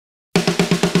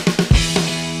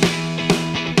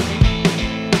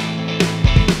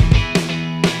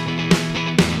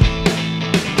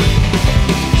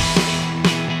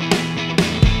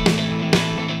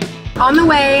on the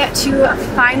way to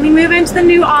finally move into the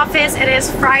new office. It is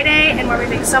Friday and we're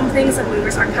moving some things and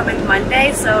movers are coming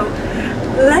Monday, so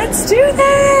let's do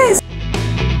this!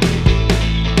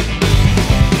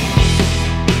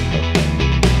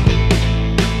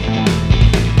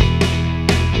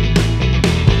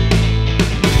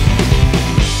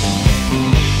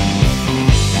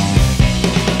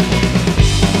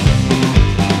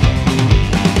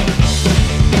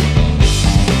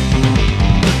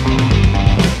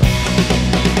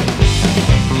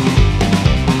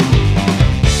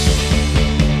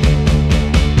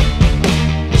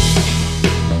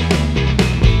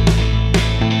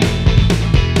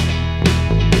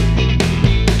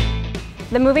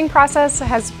 The moving process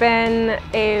has been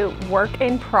a work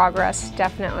in progress,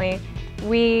 definitely.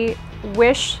 We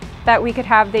wish that we could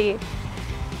have the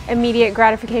immediate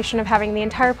gratification of having the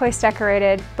entire place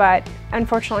decorated, but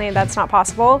unfortunately that's not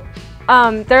possible.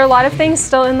 There are a lot of things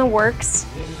still in the works,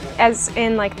 as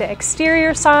in like the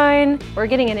exterior sign. We're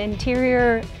getting an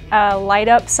interior light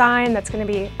up sign that's going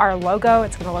to be our logo.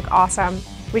 It's going to look awesome.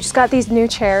 We just got these new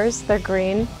chairs. They're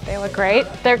green. They look great.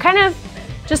 They're kind of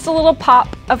just a little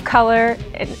pop of color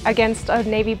against a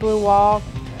navy blue wall.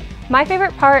 My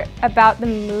favorite part about the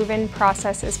move-in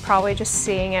process is probably just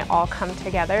seeing it all come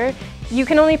together. You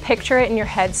can only picture it in your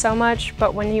head so much,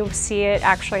 but when you see it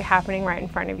actually happening right in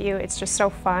front of you, it's just so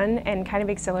fun and kind of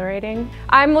exhilarating.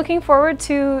 I'm looking forward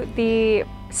to the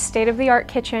state-of-the-art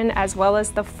kitchen as well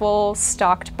as the full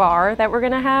stocked bar that we're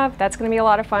gonna have. That's gonna be a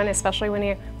lot of fun, especially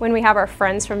when we have our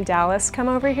friends from Dallas come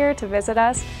over here to visit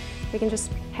us. We can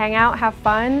just hang out, have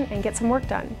fun, and get some work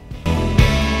done.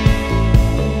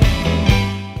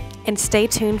 And stay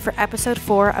tuned for episode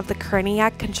 4 of the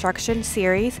Chraniac Construction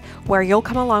Series, where you'll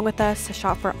come along with us to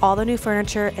shop for all the new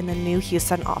furniture in the new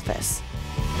Houston office.